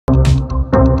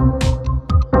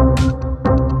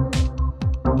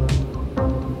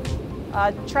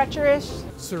Treacherous.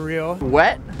 Surreal.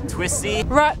 Wet. Twisty.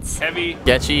 Ruts. Heavy.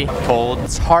 Sketchy. Cold.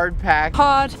 It's hard packed.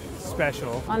 Hard.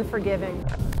 Special. Unforgiving.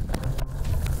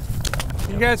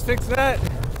 You guys fix that?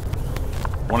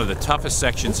 One of the toughest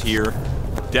sections here,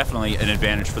 definitely an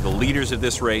advantage for the leaders of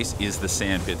this race, is the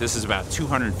sand pit. This is about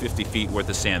 250 feet worth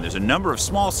of sand. There's a number of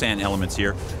small sand elements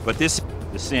here, but the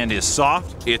sand is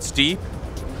soft, it's deep,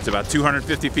 it's about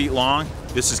 250 feet long.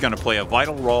 This is going to play a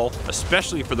vital role,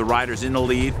 especially for the riders in the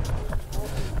lead.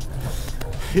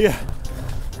 Yeah.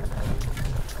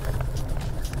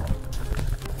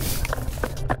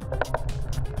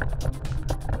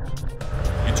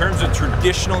 In terms of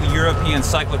traditional European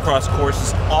cyclocross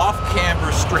courses,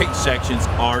 off-camber straight sections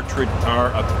are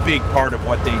a big part of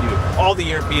what they do. All the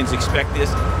Europeans expect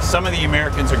this. Some of the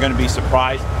Americans are going to be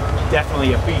surprised.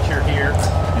 Definitely a feature here,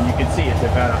 and you can see it's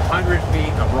about 100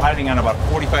 feet of riding on about a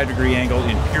 45-degree angle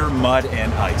in pure mud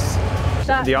and ice.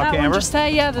 The off-camber? just there,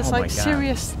 yeah, there's Oh my like God.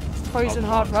 serious frozen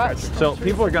hard ruts. So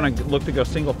people are going to look to go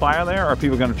single file there, or are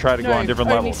people going to try to go on different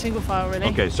only levels? single file really.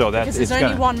 Okay, so that's because there's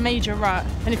only one major rut,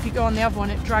 and if you go on the other one,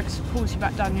 it pulls you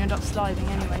back down. You end up sliding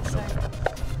anyway. So.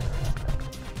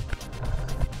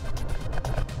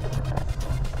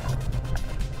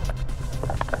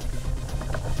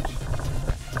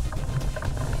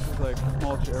 There's like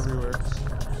mulch everywhere.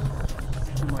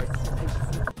 I'm like,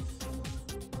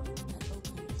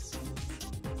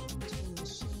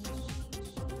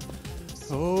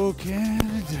 oh,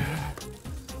 Canada.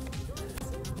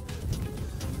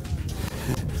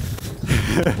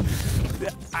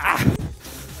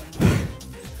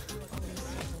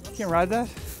 Can't ride that?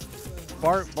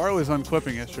 Bart was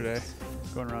unclipping yesterday,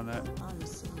 going around that.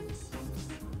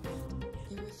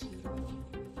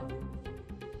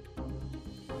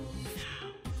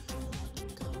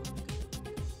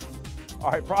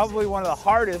 All right, probably one of the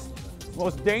hardest,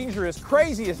 most dangerous,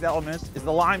 craziest elements is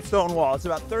the limestone wall. It's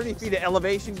about 30 feet of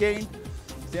elevation gain.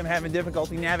 See, I'm having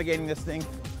difficulty navigating this thing,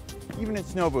 even in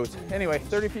snow boots. Anyway,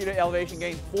 30 feet of elevation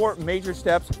gain, 4 major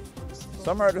steps.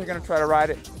 Some riders are gonna try to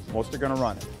ride it, most are gonna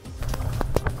run it.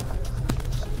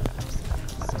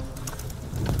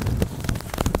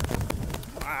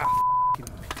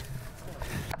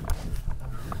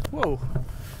 Whoa.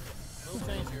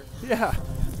 Yeah.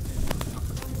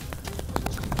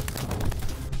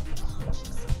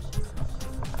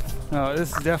 No,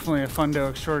 this is definitely a fundo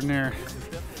extraordinaire.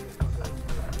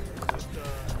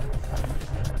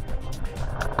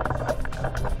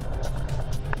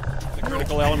 The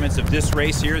critical elements of this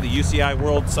race here, the UCI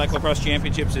World Cyclocross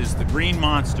Championships, is the Green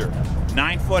Monster.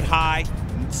 9 foot high,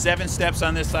 7 steps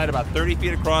on this side, about 30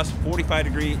 feet across,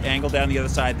 45-degree angle down the other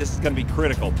side. This is going to be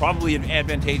critical, probably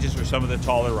advantageous for some of the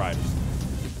taller riders.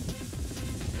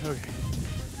 Okay.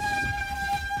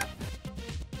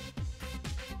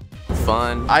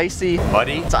 Fun. Icy.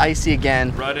 Muddy. It's icy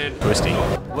again. Rutted, Twisty.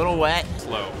 Little wet.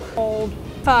 slow. Cold.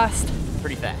 Fast.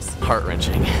 Pretty fast.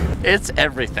 Heart-wrenching. It's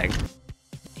everything.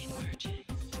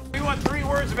 We want 3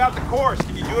 words about the course.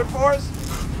 Can you do it for us?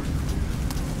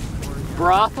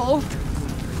 Brothel.